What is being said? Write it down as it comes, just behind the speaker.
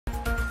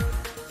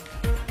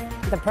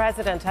The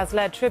President has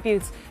led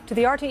tributes to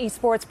the RTE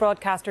sports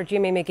broadcaster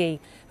Jimmy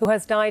Magee, who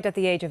has died at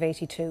the age of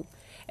 82.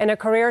 In a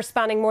career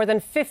spanning more than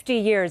 50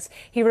 years,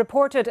 he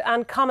reported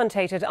and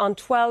commentated on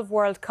 12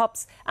 World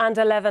Cups and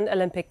 11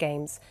 Olympic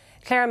Games.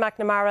 Claire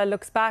McNamara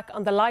looks back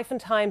on the life and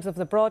times of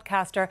the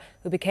broadcaster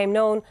who became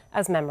known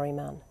as Memory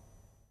Man.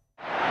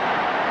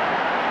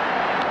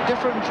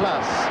 Different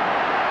class.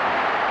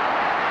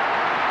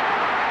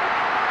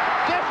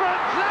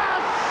 Different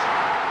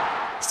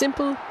class!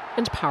 Simple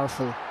and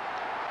powerful.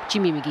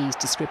 Jimmy Magee's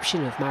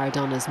description of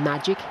Maradona's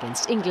magic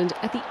against England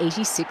at the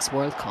 '86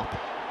 World Cup.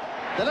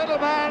 The little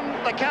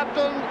man, the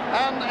captain,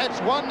 and it's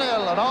 1-0,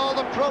 and all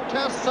the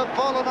protests have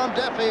fallen on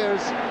deaf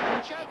ears.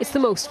 It's the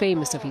most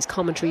famous of his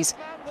commentaries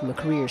from a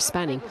career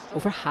spanning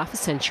over half a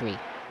century.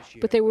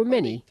 But there were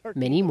many,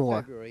 many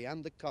more.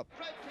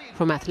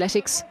 From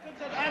athletics,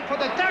 And for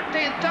the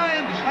 13th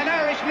time, an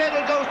Irish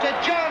medal goes to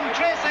John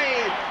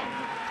Tracy.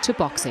 to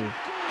boxing.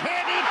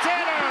 Katie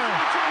Taylor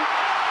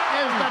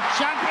is the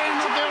champion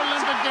of the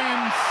Olympic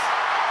Games.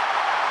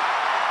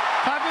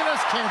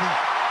 Fabulous Katie.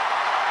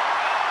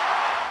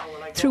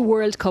 Through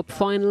World Cup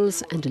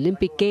finals and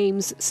Olympic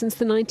Games since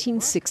the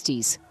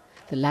 1960s,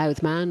 the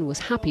Louth man was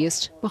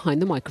happiest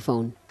behind the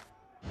microphone.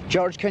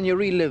 George, can you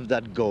relive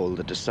that goal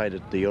that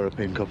decided the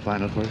European Cup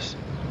final for us?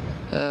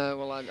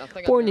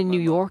 Born in New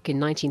York in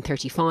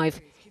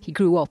 1935, he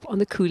grew up on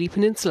the Cooley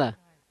Peninsula.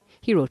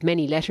 He wrote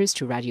many letters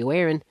to Radio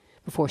Éireann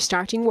before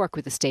starting work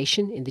with the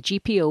station in the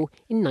GPO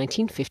in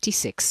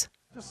 1956.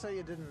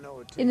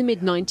 In the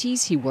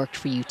mid-90s, he worked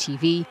for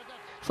UTV,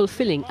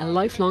 fulfilling a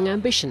lifelong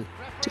ambition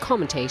to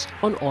commentate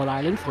on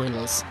All-Ireland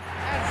finals.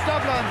 And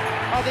Dublin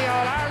are the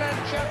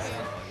All-Ireland champions.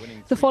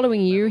 The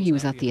following year, he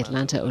was at the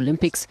Atlanta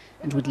Olympics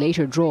and would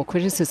later draw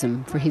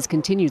criticism for his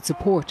continued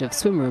support of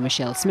swimmer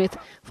Michelle Smith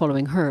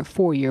following her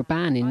 4-year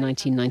ban in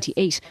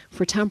 1998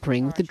 for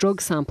tampering with the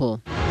drug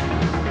sample.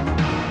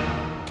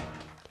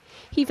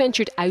 He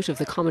ventured out of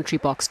the commentary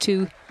box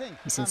too.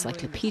 His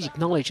encyclopedic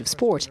knowledge of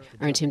sport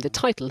earned him the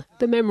title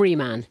the Memory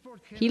Man.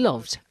 He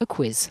loved a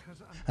quiz.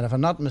 And if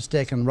I'm not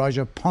mistaken,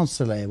 Roger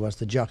Poncelet was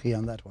the jockey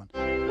on that one.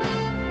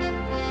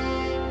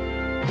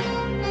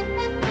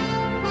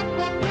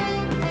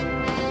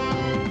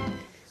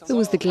 There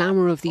was the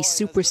glamour of the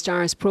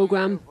Superstars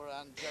programme,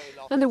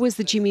 and there was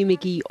the Jimmy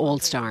Magee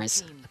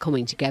All-Stars, a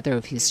coming together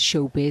of his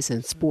showbiz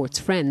and sports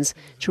friends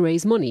to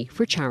raise money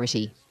for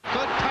charity.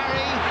 Good parry,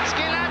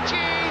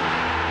 Schilacci.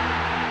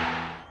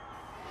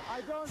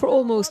 For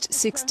almost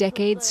 6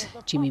 decades,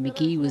 Jimmy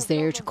Magee was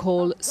there to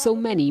call so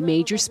many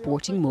major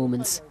sporting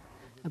moments.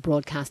 A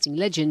broadcasting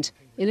legend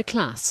in a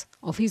class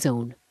of his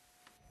own.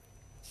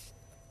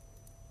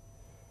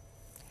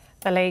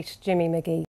 The late Jimmy Magee.